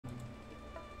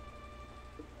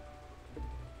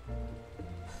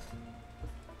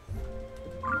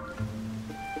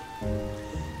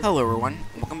Hello everyone,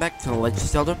 welcome back to The Legend of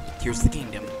Zelda, Tears of the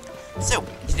Kingdom. So,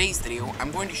 in today's video,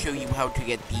 I'm going to show you how to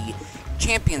get the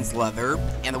Champion's Leather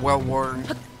and the well-worn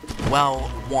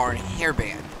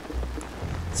hairband.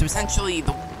 So essentially,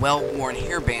 the well-worn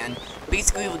hairband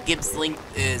basically gives Link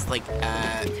is like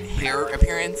hair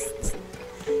appearance.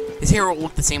 His hair will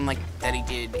look the same like that it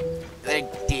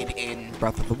did in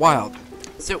Breath of the Wild.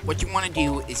 So what you want to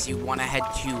do is you want to head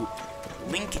to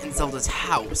Link and Zelda's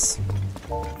house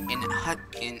in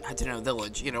Hutano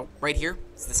Village, you know, right here.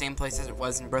 It's the same place as it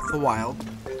was in Breath of the Wild.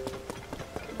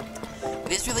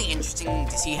 It is really interesting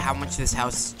to see how much this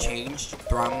house has changed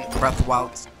from Breath of the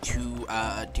Wild to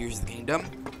Tears of the Kingdom.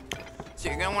 So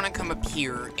you're going to want to come up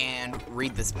here and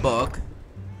read this book,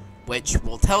 which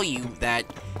will tell you that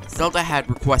Zelda had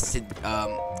requested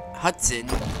Hudson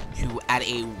to add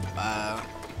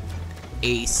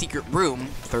a secret room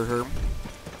for her,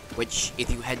 which, if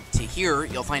you head to here,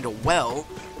 you'll find a well,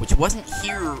 which wasn't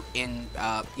here in,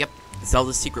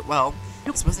 Zelda's secret well.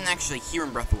 This wasn't actually here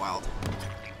in Breath of the Wild.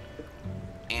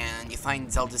 And you find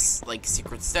Zelda's, like,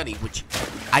 secret study, which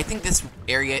I think this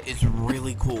area is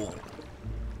really cool.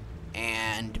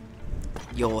 And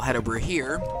you'll head over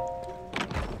here,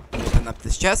 open up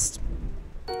this chest,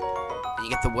 and you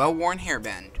get the well-worn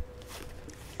hairband.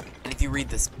 And if you read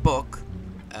this book,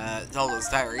 Zelda's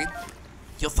Diary,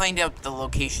 you'll find out the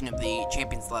location of the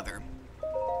Champion's Leather.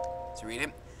 So read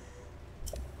it.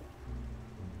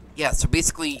 Yeah, so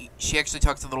basically, she actually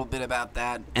talks a little bit about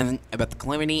that, and about the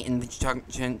Calamity, and then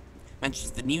she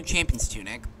mentions the new Champion's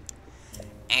Tunic.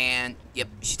 And, yep,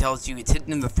 she tells you it's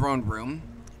hidden in the throne room,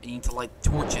 and you need to light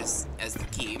torches as the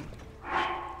key.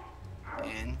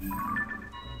 And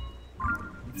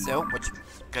so, what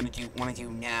you're want to do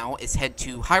now is head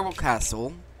to Hyrule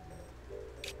Castle.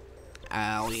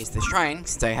 I'll use the shrine,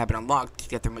 since I have it unlocked, to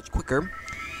get there much quicker,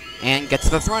 and get to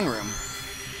the throne room.